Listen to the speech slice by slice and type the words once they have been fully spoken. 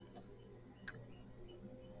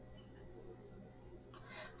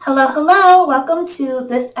Hello, hello. Welcome to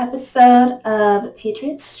this episode of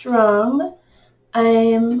Patriot Strong.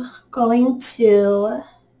 I'm going to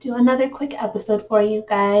do another quick episode for you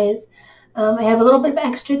guys. I have a little bit of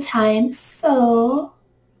extra time, so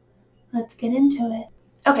let's get into it.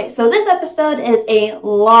 Okay, so this episode is a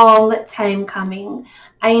long time coming.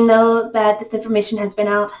 I know that this information has been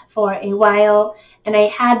out for a while, and I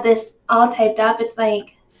had this all typed up. It's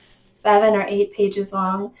like 7 or 8 pages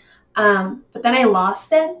long. But then I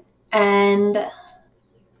lost it, and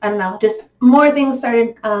I don't know, just more things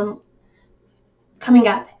started coming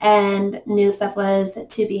up, and new stuff was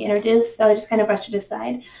to be introduced, so I just kind of brushed it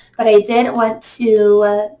aside. But I did want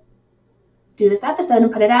to do this episode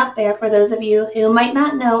and put it out there for those of you who might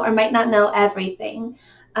not know or might not know everything.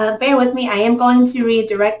 Bear with me. I am going to read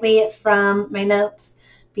directly from my notes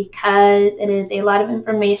because it is a lot of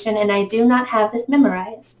information, and I do not have this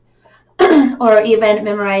memorized or even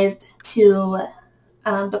memorized to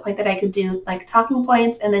the point that I could do like talking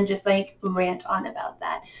points and then just like rant on about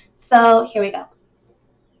that. So here we go.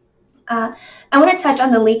 I want to touch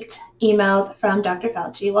on the leaked emails from Dr.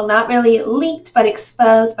 Fauci. Well, not really leaked, but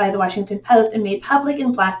exposed by the Washington Post and made public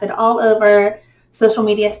and blasted all over social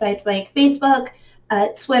media sites like Facebook,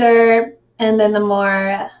 Twitter, and then the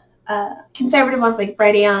more conservative ones like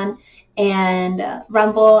Brighteon and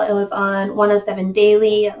Rumble. It was on 107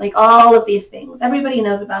 Daily, like all of these things. Everybody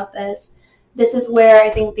knows about this. This is where I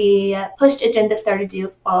think the pushed agenda started to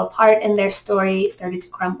fall apart and their story started to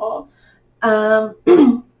crumble. I'm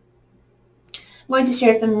going to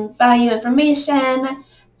share some value information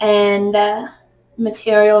and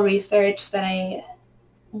material research that I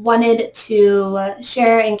wanted to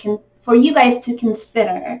share and for you guys to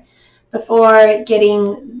consider before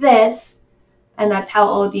getting this, and that's how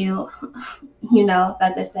old you know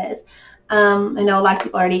that this is. I know a lot of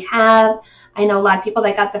people already have. I know a lot of people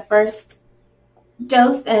that got the first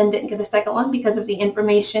dose and didn't get the second one because of the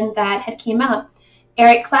information that had came out.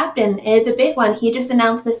 Eric Clapton is a big one. He just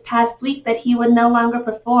announced this past week that he would no longer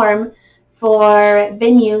perform for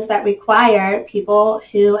venues that require people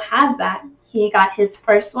who have that. He got his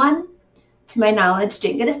first one, to my knowledge,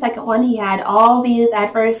 didn't get a second one. He had all these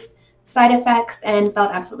adverse side effects and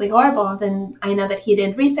felt absolutely horrible. And I know that he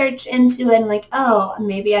did research into it and like, oh,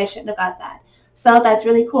 maybe I shouldn't have got that. So that's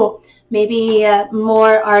really cool. Maybe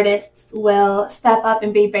more artists will step up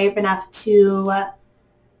and be brave enough to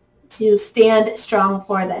stand strong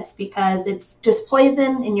for this, because it's just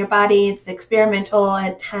poison in your body. It's experimental.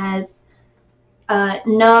 It has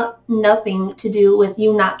nothing to do with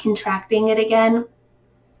you not contracting it again,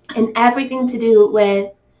 and everything to do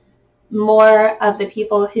with more of the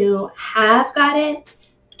people who have got it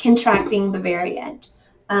contracting the variant.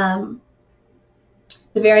 The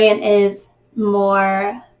variant is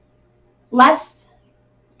less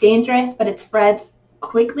dangerous, but it spreads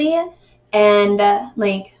quickly and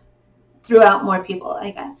like throughout more people,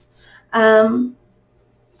 I guess.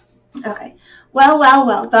 Okay.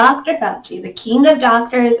 Well, Dr. Fauci, the king of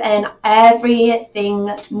doctors and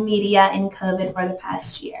everything media in COVID for the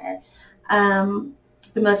past year.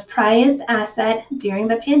 The most prized asset during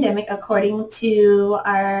the pandemic, according to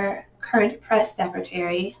our current press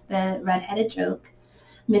secretary, the redheaded joke.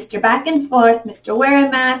 Mr. Back and forth, Mr. Wear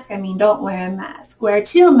a mask, I mean, don't wear a mask. Wear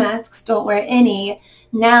 2 masks, don't wear any.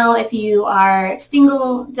 Now, if you are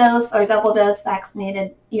single dose or double dose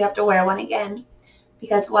vaccinated, you have to wear one again.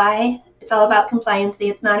 Because why? It's all about compliancy.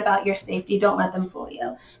 It's not about your safety. Don't let them fool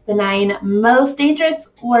you. The 9 most dangerous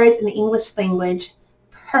words in the English language,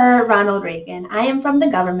 per Ronald Reagan. I am from the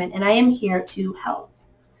government and I am here to help.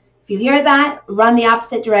 If you hear that, run the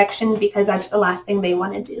opposite direction, because that's the last thing they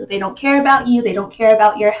want to do. They don't care about you. They don't care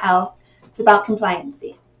about your health. It's about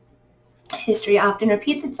compliancy. History often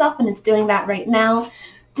repeats itself, and it's doing that right now.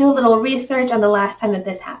 Do a little research on the last time that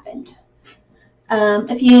this happened.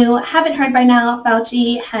 If you haven't heard by now,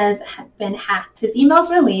 Fauci has been hacked. His emails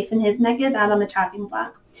released and his neck is out on the chopping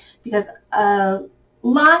block because a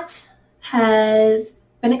lot has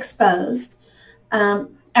been exposed.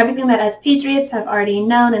 Everything that as patriots have already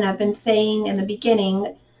known and have been saying in the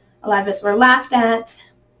beginning, a lot of us were laughed at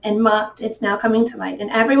and mocked. It's now coming to light, and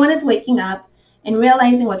everyone is waking up and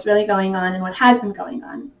realizing what's really going on and what has been going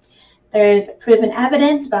on. There's proven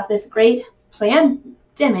evidence about this great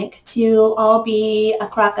pandemic to all be a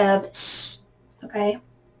crock of shh, okay?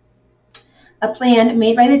 A plan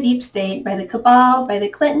made by the deep state, by the cabal, by the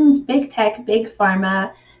Clintons, big tech, big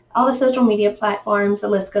pharma, all the social media platforms, the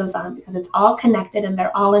list goes on, because it's all connected and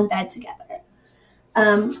they're all in bed together.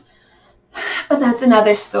 But that's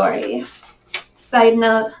another story. Side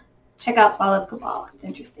note, check out Fall of Cabal. It's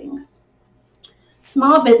interesting.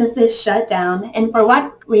 Small businesses shut down, and for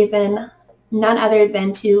what reason none other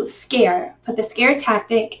than to put the scare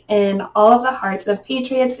tactic in all of the hearts of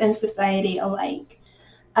patriots and society alike.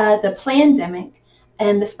 The pandemic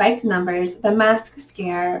and the spiked numbers, the mask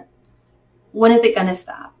scare, when is it going to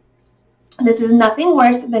stop? This is nothing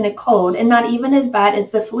worse than a cold, and not even as bad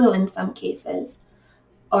as the flu in some cases,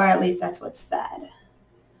 or at least that's what's said.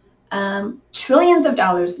 Trillions of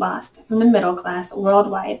dollars lost from the middle class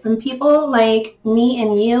worldwide, from people like me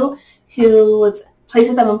and you whose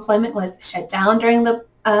places of employment was shut down during the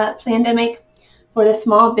pandemic, for the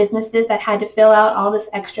small businesses that had to fill out all this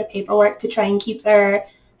extra paperwork to try and keep their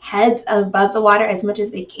heads above the water as much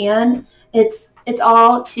as they can. It's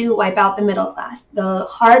all to wipe out the middle class, the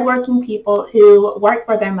hardworking people who work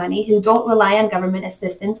for their money, who don't rely on government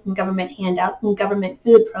assistance and government handouts and government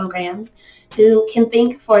food programs, who can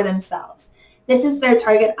think for themselves. This is their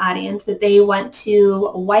target audience that they want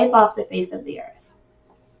to wipe off the face of the earth.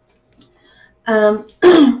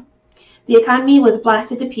 The economy was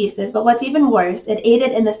blasted to pieces, but what's even worse, it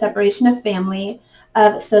aided in the separation of family,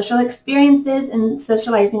 of social experiences, and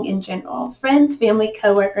socializing in general. Friends, family,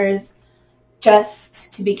 coworkers,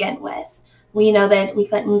 just to begin with. We know that we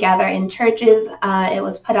couldn't gather in churches. It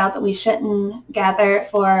was put out that we shouldn't gather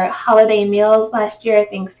for holiday meals last year,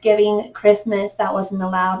 Thanksgiving, Christmas, that wasn't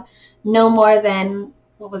allowed. No more than,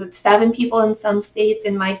 7 people in some states.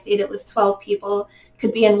 In my state, it was 12 people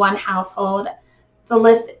could be in one household. The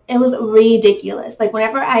list, it was ridiculous. Like,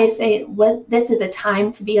 whenever I say this is a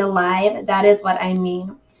time to be alive, that is what I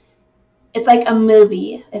mean. It's like a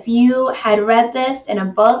movie. If you had read this in a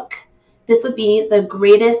book, this would be the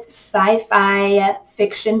greatest sci-fi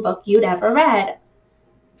fiction book you'd ever read.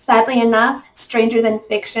 Sadly enough, stranger than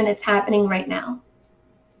fiction, it's happening right now.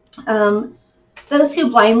 Those who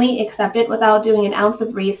blindly accept it without doing an ounce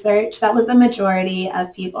of research, that was the majority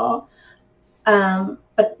of people.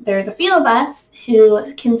 But there's a few of us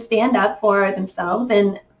who can stand up for themselves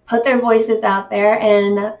and put their voices out there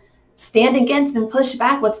and stand against and push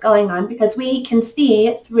back what's going on, because we can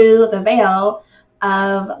see through the veil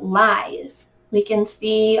of lies. We can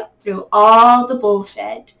see through all the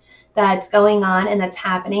bullshit that's going on and that's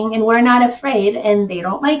happening, and we're not afraid, and they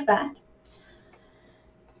don't like that.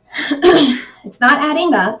 It's not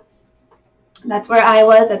adding up. That's where I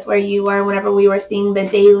was. That's where you were whenever we were seeing the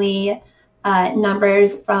daily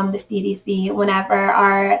numbers from the CDC, whenever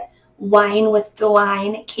our Wine with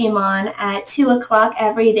DeWine came on at 2 o'clock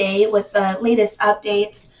every day with the latest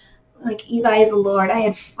updates. Like, you guys, Lord, I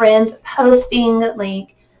had friends posting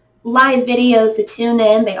like live videos to tune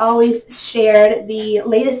in. They always shared the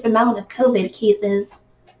latest amount of COVID cases.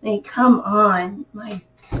 Like, come on. My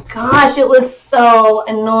gosh, it was so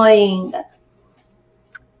annoying.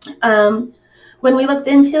 When we looked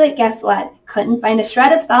into it, guess what? Couldn't find a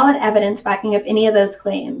shred of solid evidence backing up any of those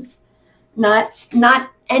claims. Not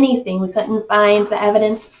anything. We couldn't find the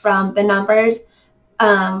evidence from the numbers,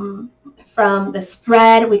 from the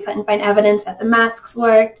spread. We couldn't find evidence that the masks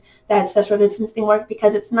worked, that social distancing worked,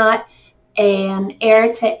 because it's not an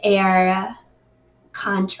air-to-air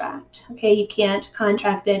contract. Okay, you can't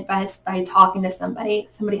contract it by talking to somebody.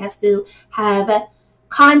 Somebody has to have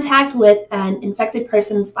contact with an infected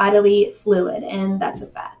person's bodily fluid, and that's a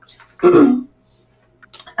fact.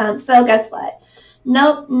 So guess what?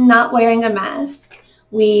 Nope, not wearing a mask.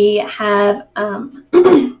 We have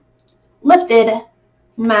lifted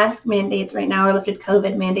mask mandates right now, or lifted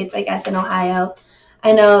COVID mandates, I guess, in Ohio.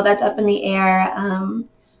 I know that's up in the air.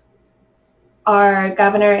 Our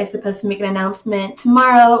governor is supposed to make an announcement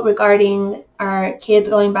tomorrow regarding our kids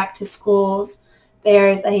going back to schools.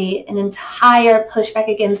 There's an entire pushback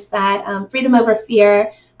against that. Freedom Over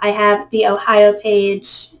Fear. I have the Ohio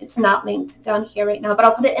page. It's not linked down here right now, but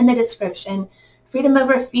I'll put it in the description. Freedom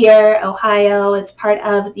Over Fear, Ohio. It's part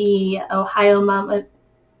of the it's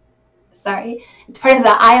part of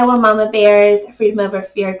the Iowa Mama Bears Freedom Over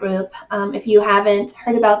Fear group. If you haven't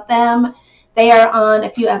heard about them, they are on a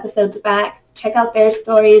few episodes back. Check out their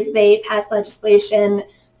stories. They passed legislation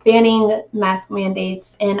banning mask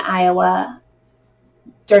mandates in Iowa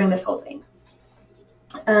during this whole thing.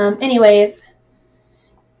 Anyways,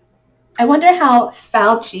 I wonder how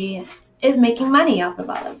Fauci is making money off of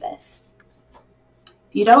all of this.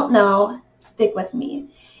 If you don't know, stick with me.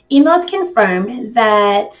 Emails confirmed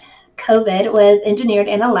that COVID was engineered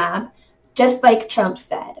in a lab, just like Trump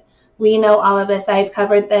said. We know all of this. I've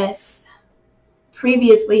covered this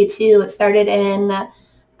previously too. It started in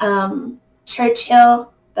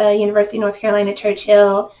Churchill, the University of North Carolina,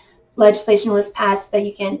 Churchill. Legislation was passed that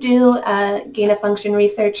you can't do gain-of-function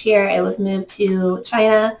research here. It was moved to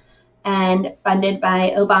China and funded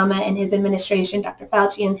by Obama and his administration, Dr.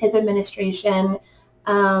 Fauci and his administration,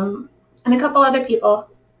 and a couple other people.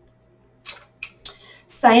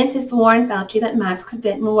 Scientists warned Fauci that masks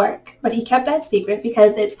didn't work, but he kept that secret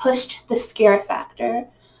because it pushed the scare factor.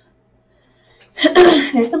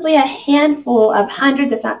 There's simply a handful of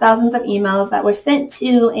hundreds, if not thousands, of emails that were sent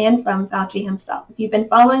to and from Fauci himself. If you've been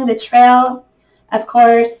following the trail, of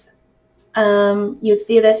course, you'd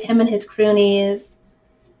see this, him and his cronies,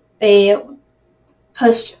 they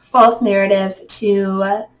pushed false narratives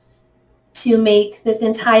to make this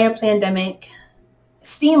entire pandemic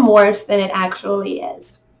seem worse than it actually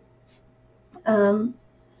is.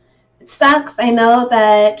 It sucks. I know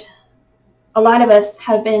that a lot of us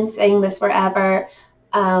have been saying this forever.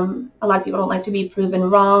 A lot of people don't like to be proven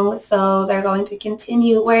wrong, so they're going to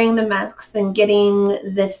continue wearing the masks and getting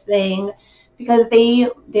this thing because they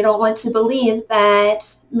don't want to believe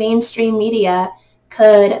that mainstream media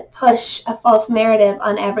could push a false narrative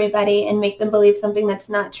on everybody and make them believe something that's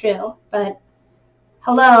not true. But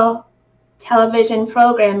hello, television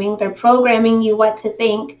programming, they're programming you what to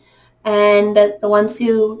think, and the ones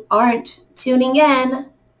who aren't tuning in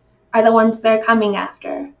are the ones they're coming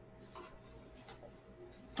after.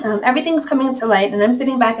 Everything's coming to light, and I'm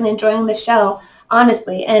sitting back and enjoying the show,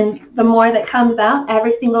 honestly. And the more that comes out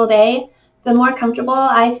every single day, the more comfortable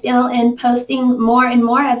I feel in posting more and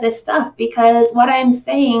more of this stuff, because what I'm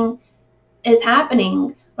saying is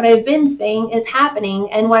happening. What I've been saying is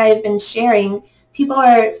happening, and what I've been sharing, people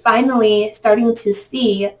are finally starting to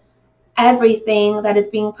see everything that is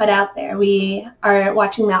being put out there. We are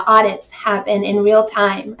watching the audits happen in real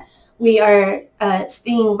time. We are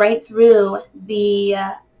seeing right through the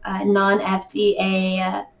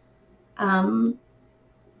non-FDA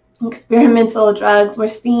experimental drugs. We're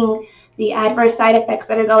seeing the adverse side effects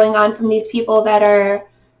that are going on from these people that are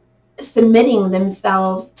submitting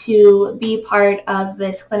themselves to be part of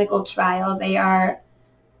this clinical trial. They are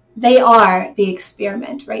the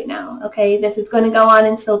experiment right now, okay? This is going to go on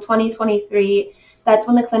until 2023. That's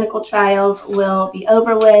when the clinical trials will be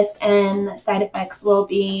over with and side effects will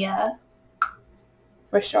be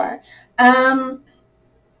for sure.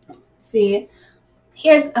 See,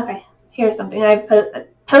 here's something. I've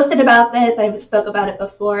posted about this. I've spoke about it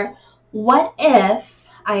before. What if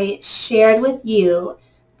I shared with you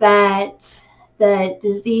that the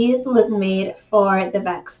disease was made for the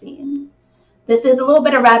vaccine? This is a little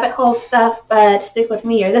bit of rabbit hole stuff, but stick with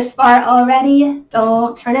me. You're this far already.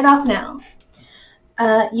 Don't turn it off now.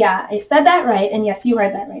 Yeah, I said that right, and yes, you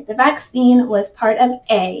heard that right. The vaccine was part of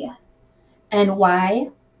A. And why?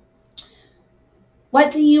 What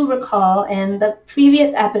do you recall in the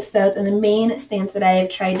previous episodes and the main stance that I've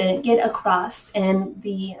tried to get across and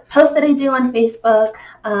the post that I do on Facebook?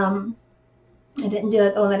 I didn't do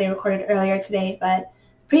it, the one that I recorded earlier today, but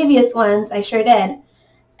previous ones I sure did.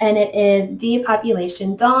 And it is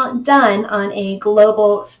depopulation done on a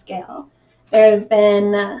global scale. There have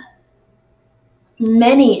been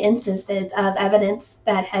many instances of evidence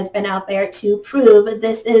that has been out there to prove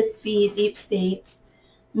this is the deep state's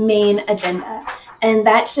main agenda. And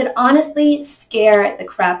that should honestly scare the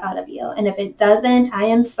crap out of you. And if it doesn't, I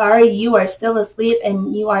am sorry, you are still asleep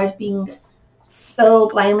and you are being so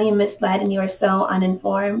blindly misled and you are so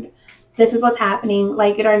uninformed. This is what's happening.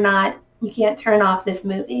 Like it or not, you can't turn off this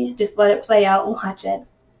movie. Just let it play out and watch it.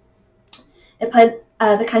 It put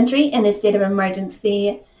the country in a state of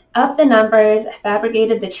emergency, upped the numbers,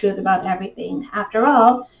 fabricated the truth about everything. After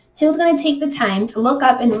all, who's going to take the time to look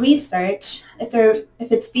up and research if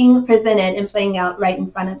it's being presented and playing out right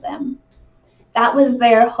in front of them? That was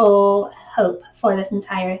their whole hope for this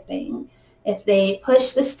entire thing. If they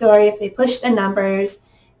push the story, if they push the numbers,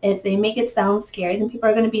 if they make it sound scary, then people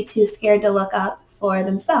are going to be too scared to look up for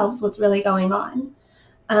themselves what's really going on.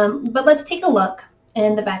 But let's take a look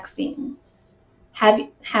in the vaccine.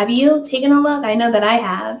 Have you taken a look? I know that I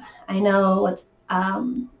have. I know what's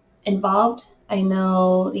involved. I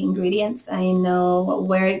know the ingredients. I know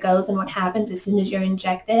where it goes and what happens as soon as you're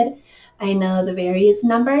injected. I know the various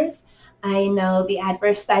numbers. I know the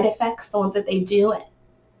adverse side effects, the ones that they do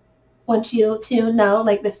want you to know,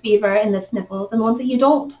 like the fever and the sniffles, and the ones that you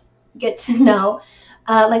don't get to know,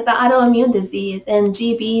 like the autoimmune disease and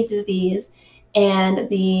GB disease and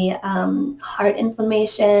the heart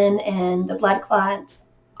inflammation and the blood clots,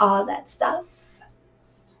 all that stuff.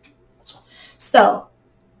 So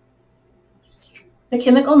the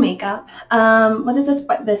chemical makeup, what does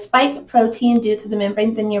the spike protein do to the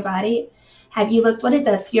membranes in your body? Have you looked what it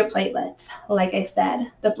does to your platelets? Like I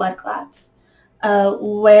said, the blood clots.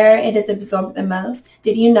 Where it is absorbed the most.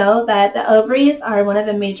 Did you know that the ovaries are one of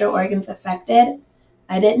the major organs affected?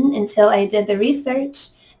 I didn't until I did the research,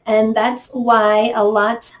 and that's why a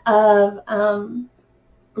lot of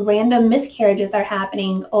random miscarriages are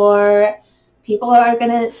happening, or people are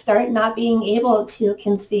going to start not being able to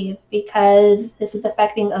conceive because this is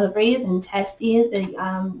affecting ovaries and testes,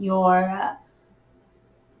 your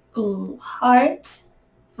heart,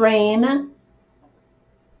 brain.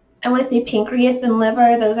 I want to say pancreas and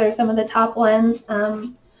liver. Those are some of the top ones.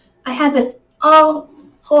 I had this all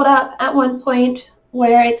pulled up at one point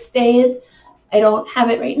where it stays. I don't have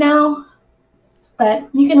it right now, but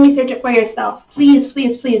you can research it for yourself. Please,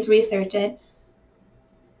 please, please research it.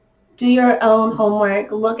 Do your own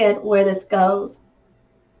homework. Look at where this goes.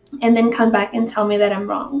 And then come back and tell me that I'm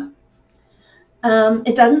wrong.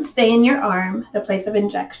 It doesn't stay in your arm, the place of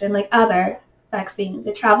injection, like other vaccines.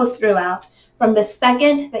 It travels throughout from the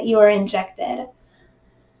second that you are injected.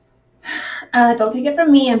 Don't take it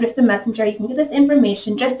from me. I'm just a messenger. You can get this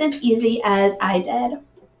information just as easy as I did.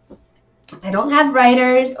 I don't have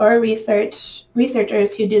writers or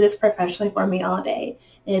researchers who do this professionally for me all day.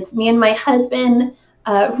 It's me and my husband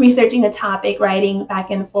researching a topic, writing back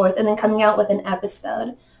and forth, and then coming out with an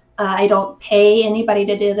episode. I don't pay anybody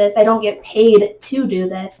to do this. I don't get paid to do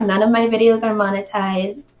this. None of my videos are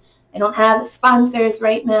monetized. I don't have sponsors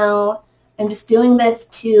right now. I'm just doing this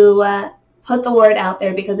to put the word out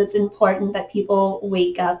there because it's important that people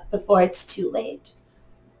wake up before it's too late.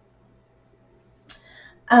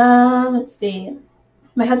 Let's see.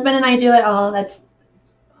 My husband and I do it all. That's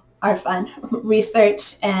our fun.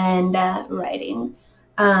 Research and writing.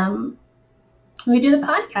 We do the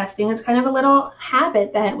podcasting. It's kind of a little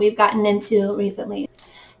habit that we've gotten into recently.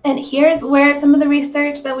 And here's where some of the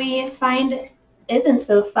research that we find isn't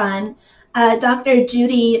so fun. Dr.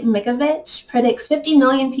 Judy Mikovits predicts 50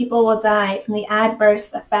 million people will die from the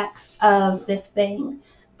adverse effects of this thing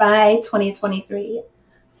by 2023.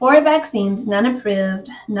 4 vaccines, none approved,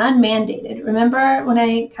 none mandated. Remember when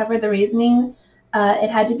I covered the reasoning? It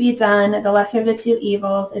had to be done, the lesser of the two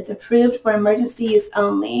evils. It's approved for emergency use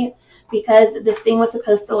only because this thing was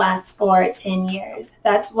supposed to last for 10 years.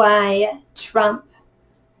 That's why Trump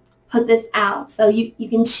put this out. So you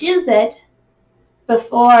can choose it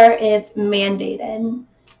before it's mandated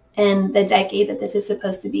in the decade that this is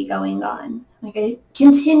supposed to be going on. Like I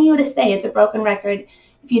continue to say, it's a broken record.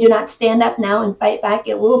 If you do not stand up now and fight back,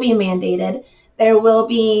 it will be mandated. There will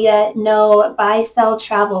be no buy-sell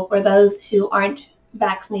travel for those who aren't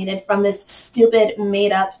vaccinated from this stupid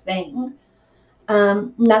made-up thing.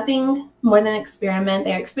 Nothing more than an experiment.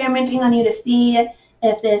 They're experimenting on you to see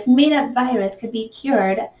if this made-up virus could be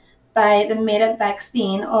cured by the made-up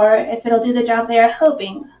vaccine or if it'll do the job they are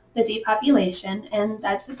hoping, the depopulation. And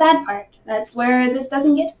that's the sad part. That's where this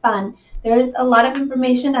doesn't get fun. There's a lot of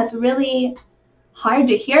information that's really hard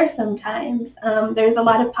to hear sometimes. There's a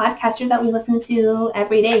lot of podcasters that we listen to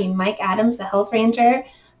every day. Mike Adams, the Health Ranger,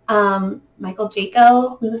 Michael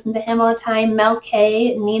Jaco, we listen to him all the time, Mel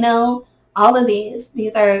K, Nino, all of these.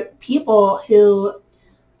 These are people who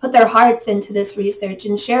put their hearts into this research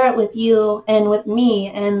and share it with you and with me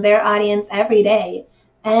and their audience every day.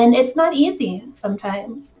 And it's not easy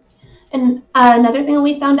sometimes. And another thing that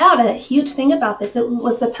we found out, a huge thing about this, it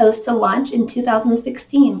was supposed to launch in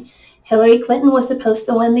 2016. Hillary Clinton was supposed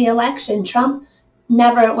to win the election. Trump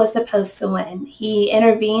never was supposed to win. He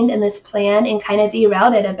intervened in this plan and kind of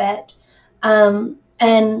derailed it a bit.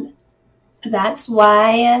 And that's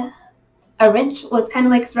why a wrench was kind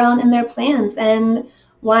of like thrown in their plans. And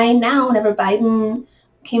why now, whenever Biden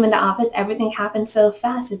came into office, everything happened so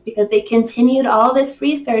fast is because they continued all this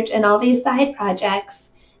research and all these side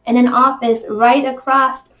projects in an office right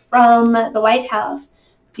across from the White House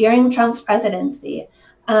during Trump's presidency.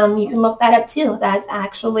 You can look that up too. That's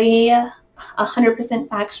actually 100%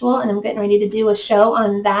 factual, and I'm getting ready to do a show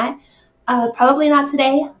on that. Probably not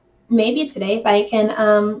today, maybe today if I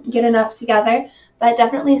can get enough together, but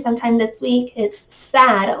definitely sometime this week. It's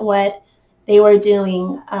sad what they were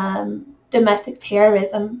doing, domestic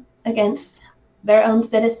terrorism against their own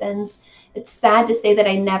citizens. It's sad to say that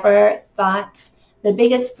I never thought the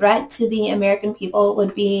biggest threat to the American people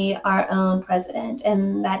would be our own president,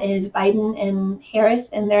 and that is Biden and Harris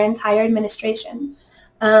and their entire administration.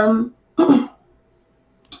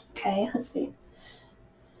 Okay, let's see.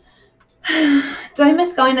 Do I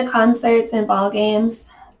miss going to concerts and ball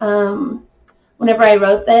games? Whenever I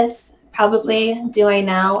wrote this, probably. Do I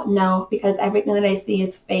now? No, because everything that I see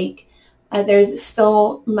is fake. There's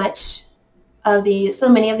so many of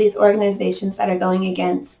these organizations that are going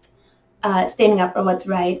against standing up for what's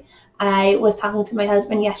right. I was talking to my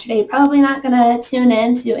husband yesterday, probably not going to tune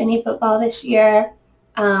in to any football this year.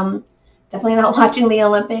 Definitely not watching the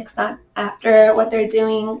Olympics, not after what they're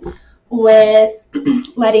doing with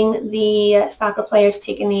letting the soccer players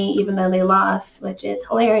take a knee even though they lost, which is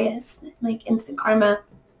hilarious, like instant karma.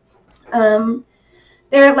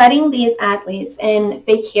 they're letting these athletes and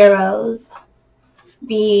fake heroes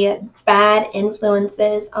be bad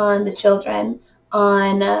influences on the children,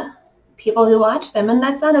 on people who watch them, and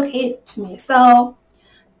that's not okay to me. So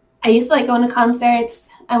I used to like going to concerts.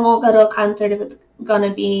 I won't go to a concert if it's going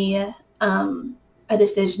to be a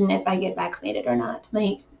decision if I get vaccinated or not.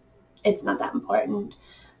 Like, it's not that important.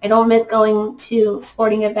 I don't miss going to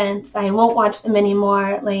sporting events. I won't watch them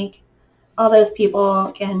anymore. Like, all those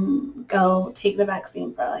people can go take the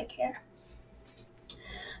vaccine for all I care.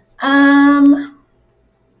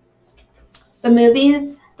 The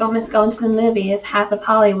movies, don't miss going to the movies. Half of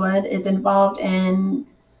Hollywood is involved in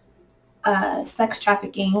sex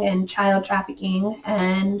trafficking and child trafficking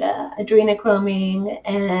and adrenochroming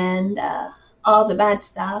and all the bad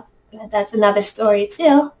stuff. But that's another story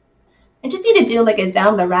too. I just need to do like a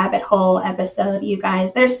down the rabbit hole episode, you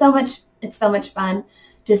guys. There's so much, it's so much fun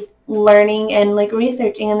just learning and like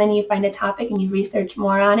researching, and then you find a topic and you research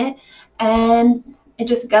more on it, and it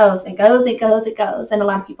just goes, it goes, it goes, it goes. And a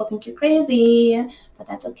lot of people think you're crazy, but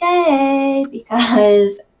that's okay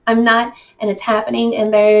because I'm not, and it's happening,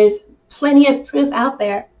 and there's plenty of proof out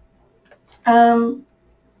there. I've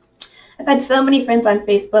had so many friends on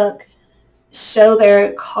Facebook show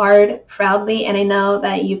their card proudly, and I know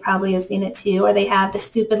that you probably have seen it too, where they have the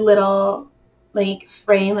stupid little like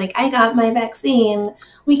frame, like, I got my vaccine,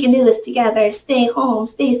 we can do this together, stay home,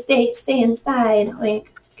 stay safe, stay inside.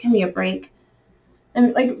 Like, give me a break.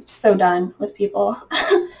 I'm like so done with people.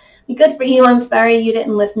 Good for you. I'm sorry you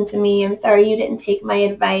didn't listen to me. I'm sorry you didn't take my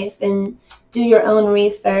advice and do your own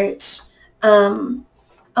research.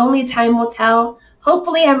 Only time will tell.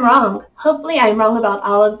 Hopefully I'm wrong. Hopefully I'm wrong about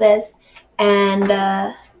all of this, and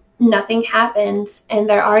nothing happens, and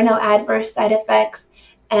there are no adverse side effects,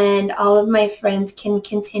 and all of my friends can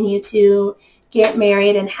continue to get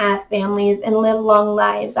married and have families and live long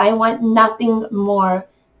lives. I want nothing more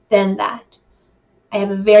than that. I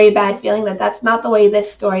have a very bad feeling that that's not the way this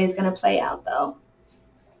story is going to play out, though.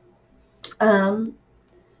 I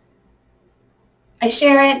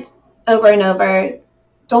share it over and over.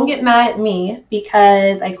 Don't get mad at me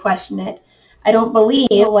because I question it. I don't believe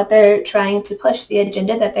what they're trying to push, the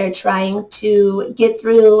agenda that they're trying to get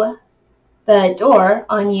through the door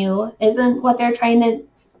on you isn't what they're trying to,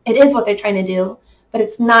 it is what they're trying to do, but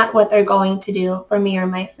it's not what they're going to do for me or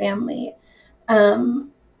my family.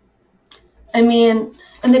 I mean,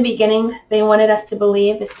 in the beginning, they wanted us to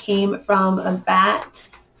believe this came from a bat.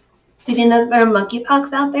 Did you know there are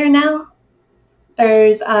monkeypox out there now?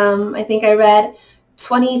 There's, I think I read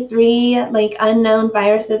 23 like unknown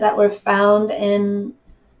viruses that were found in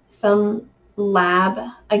some lab,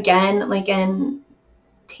 again, like in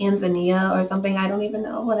Tanzania or something. I don't even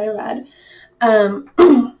know what I read. I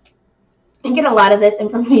get a lot of this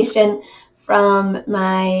information from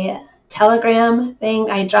my Telegram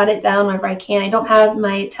thing. I jot it down wherever I can. I don't have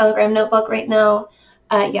my Telegram notebook right now.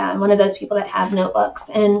 Yeah, I'm one of those people that have notebooks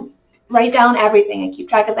and write down everything. I keep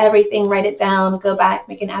track of everything, write it down, go back,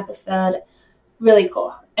 make an episode. Really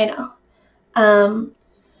cool, I know.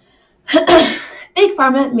 Big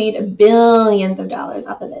Pharma made billions of dollars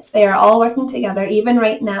off of this. They are all working together, even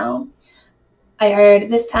right now. I heard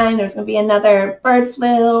this time there's going to be another bird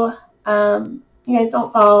flu. You guys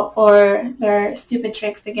don't fall for their stupid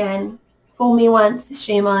tricks again. Fool me once,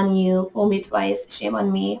 shame on you. Fool me twice, shame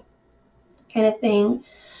on me, kind of thing.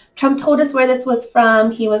 Trump told us where this was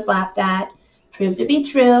from. He was laughed at. Proved to be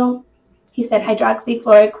true. He said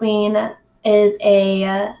hydroxychloroquine is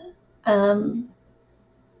a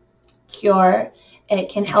cure. It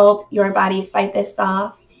can help your body fight this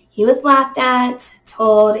off. He was laughed at,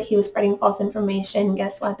 told he was spreading false information.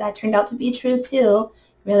 Guess what? That turned out to be true too.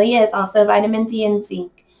 Really is. Also vitamin D and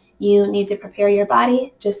zinc. You need to prepare your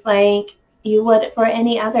body just like you would for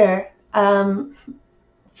any other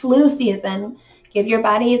flu season. Give your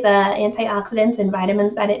body the antioxidants and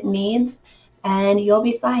vitamins that it needs, and you'll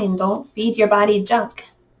be fine. Don't feed your body junk.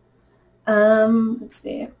 Let's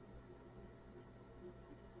see.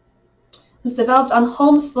 It's developed on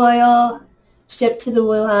home soil, shipped to the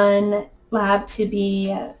Wuhan lab to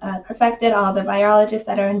be perfected. All the virologists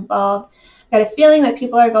that are involved. Got a feeling that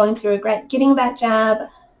people are going to regret getting that jab.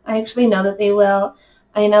 I actually know that they will.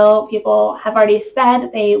 I know people have already said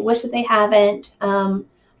that they wish that they haven't.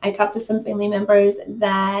 I talked to some family members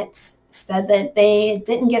that said that they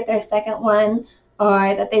didn't get their second one,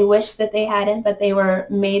 or that they wish that they hadn't, but they were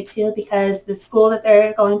made to because the school that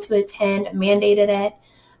they're going to attend mandated it.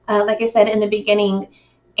 Like I said in the beginning,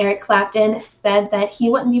 Eric Clapton said that he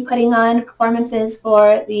wouldn't be putting on performances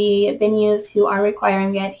for the venues who are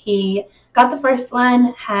requiring it. He got the first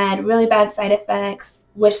one, had really bad side effects,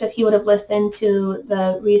 wished that he would have listened to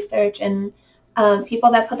the research and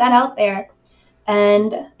people that put that out there.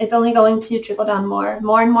 And it's only going to trickle down more.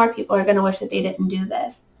 More and more people are going to wish that they didn't do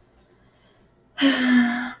this.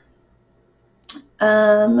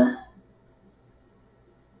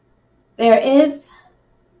 There is,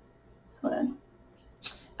 hold on.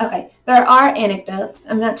 Okay, there are anecdotes.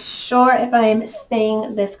 I'm not sure if I'm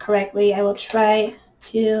saying this correctly. I will try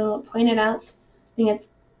to point it out. I think it's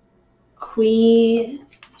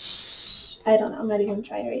I don't know. I'm not even going to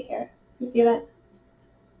try right here. You see that?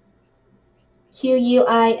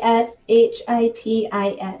 Quishitin.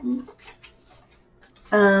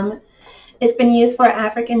 It's been used for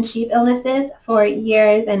African sheep illnesses for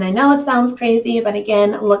years, and I know it sounds crazy, but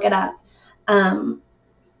again, look it up.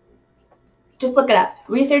 Just look it up.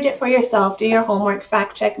 Research it for yourself. Do your homework.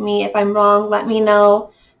 Fact check me. If I'm wrong, let me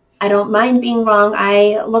know. I don't mind being wrong.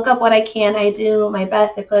 I look up what I can. I do my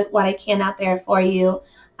best. I put what I can out there for you.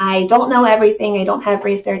 I don't know everything. I don't have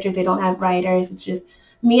researchers. I don't have writers. It's just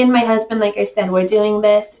me and my husband, like I said, we're doing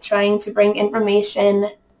this, trying to bring information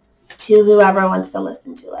to whoever wants to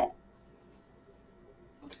listen to it.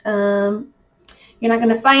 You're not going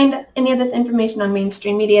to find any of this information on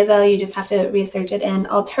mainstream media, though. You just have to research it in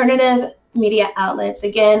alternative media outlets.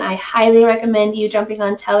 Again, I highly recommend you jumping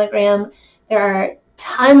on Telegram. There are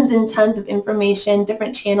tons and tons of information,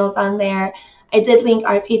 different channels on there. I did link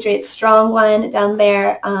our Patriot Strong one down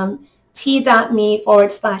there,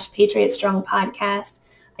 t.me/Patriot Strong podcast.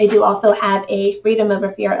 I do also have a Freedom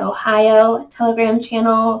Over Fear Ohio Telegram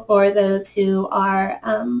channel for those who are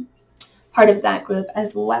part of that group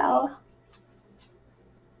as well.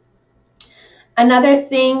 Another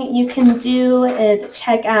thing you can do is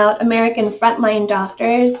check out American Frontline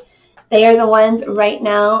Doctors. They are the ones right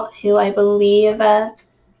now who I believe are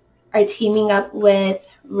teaming up with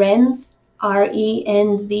RENZ,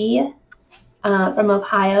 R-E-N-Z, from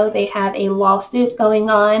Ohio. They have a lawsuit going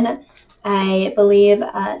on, I believe,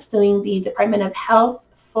 suing the Department of Health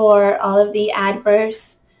for all of the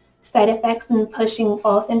adverse side effects and pushing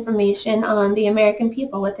false information on the American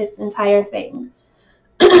people with this entire thing.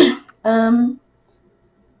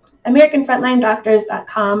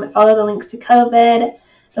 AmericanFrontlineDoctors.com. Follow the links to COVID,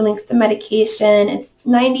 the links to medication. It's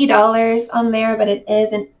 $90 on there, but it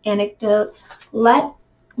is an anecdote. Let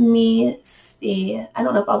me see. I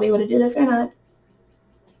don't know if I'll be able to do this or not.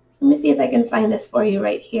 Let me see if I can find this for you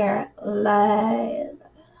right here live.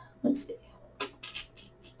 Let's see.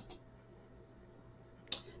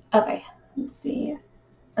 Okay, let's see.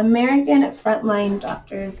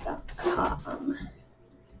 AmericanFrontlineDoctors.com.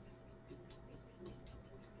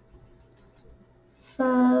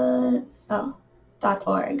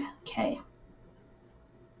 .org. Okay.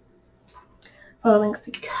 Follow links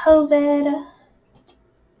to COVID.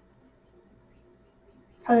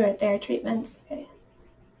 Probably right there. Treatments. Okay.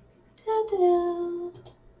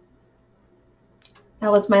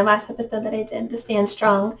 That was my last episode that I did to Stand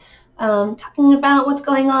Strong, talking about what's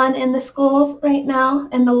going on in the schools right now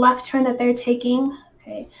and the left turn that they're taking.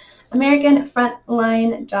 Okay. American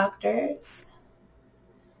Frontline Doctors.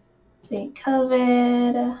 See,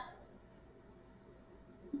 COVID,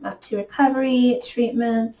 up to recovery,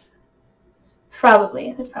 treatments,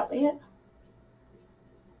 probably, that's probably it.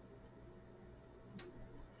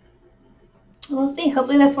 We'll see,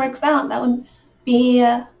 hopefully this works out. That would be,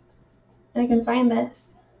 I can find this.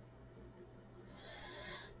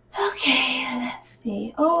 Okay, let's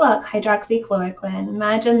see. Oh look, hydroxychloroquine,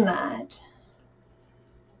 imagine that.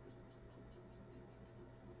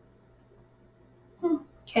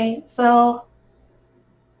 Okay, so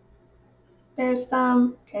there's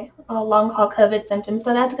some, long haul COVID symptoms.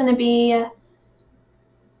 So that's going to be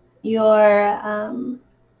your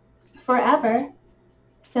forever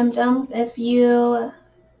symptoms if you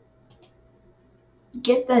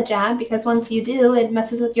get the jab, because once you do, it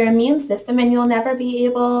messes with your immune system and you'll never be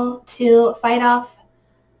able to fight off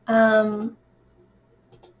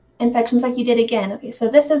infections like you did again. Okay, so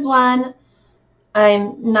this is one.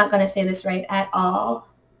 I'm not going to say this right at all.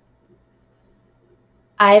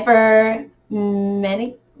 Ivermectin.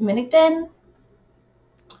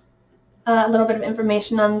 A little bit of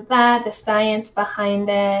information on that, the science behind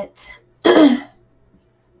it. The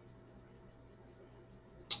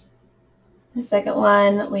second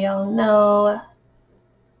one we all know.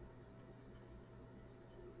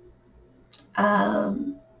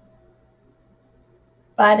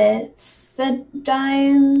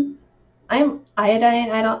 Budesonide.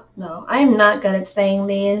 Iodine. I don't know. I'm not good at saying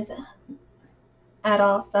these at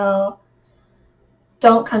all, so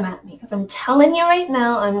don't come at me, because I'm telling you right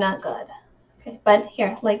now, I'm not good. Okay, but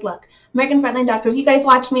here, like, look, American Frontline Doctors, you guys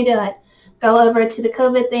watch me do it. go over to the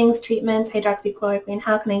COVID things, treatments, hydroxychloroquine.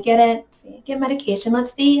 How can I get it? See, get medication.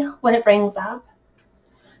 Let's see what it brings up.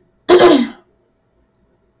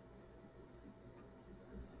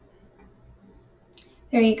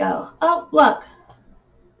 There you go. Oh, look.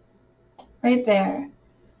 Right there.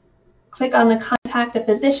 Click on the Contact a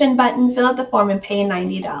Physician button, fill out the form, and pay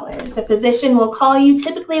 $90. The physician will call you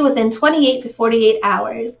typically within 28 to 48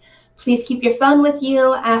 hours. Please keep your phone with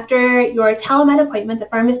you. After your telemed appointment, the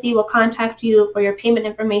pharmacy will contact you for your payment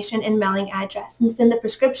information and mailing address and send the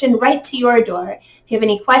prescription right to your door. If you have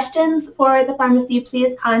any questions for the pharmacy,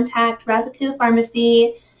 please contact Ravaku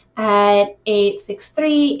Pharmacy at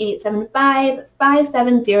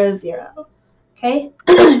 863-875-5700. Okay?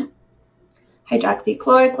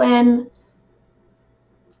 Hydroxychloroquine,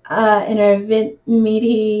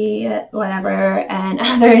 intermediate, whatever, and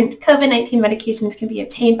other COVID-19 medications can be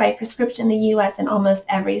obtained by prescription in the U.S. in almost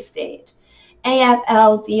every state.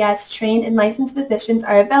 AFLDS trained and licensed physicians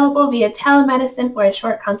are available via telemedicine for a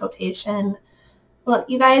short consultation. Look,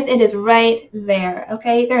 you guys, it is right there,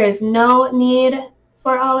 okay? There is no need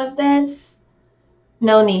for all of this.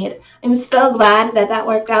 No need. I'm so glad that that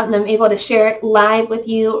worked out and I'm able to share it live with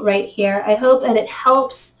you right here. I hope that it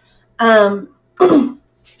helps.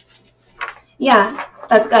 Yeah,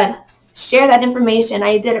 that's good. Share that information.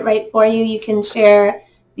 I did it right for you. You can share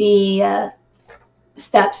the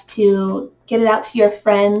steps to get it out to your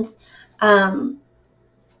friends. You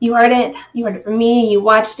heard it. You heard it from me. You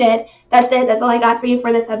watched it. That's it. That's all I got for you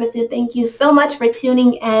for this episode. Thank you so much for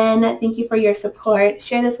tuning in. Thank you for your support.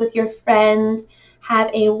 Share this with your friends.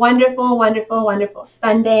 Have a wonderful, wonderful, wonderful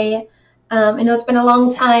Sunday. I know it's been a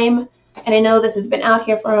long time, and I know this has been out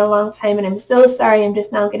here for a long time, and I'm so sorry I'm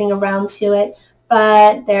just now getting around to it,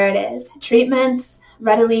 but there it is. Treatments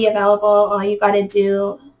readily available. All you got to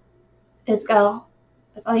do is go.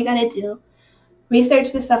 That's all you got to do.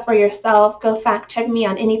 Research this stuff for yourself. Go fact check me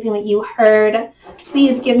on anything that you heard.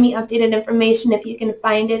 Please give me updated information if you can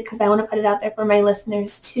find it, because I want to put it out there for my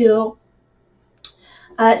listeners too.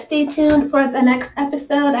 Stay tuned for the next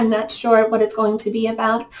episode. I'm not sure what it's going to be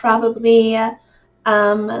about. Probably, I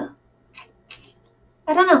don't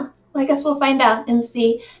know. Well, I guess we'll find out and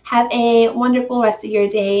see. Have a wonderful rest of your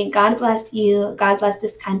day. God bless you. God bless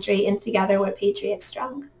this country. And together we're Patriots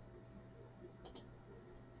Strong.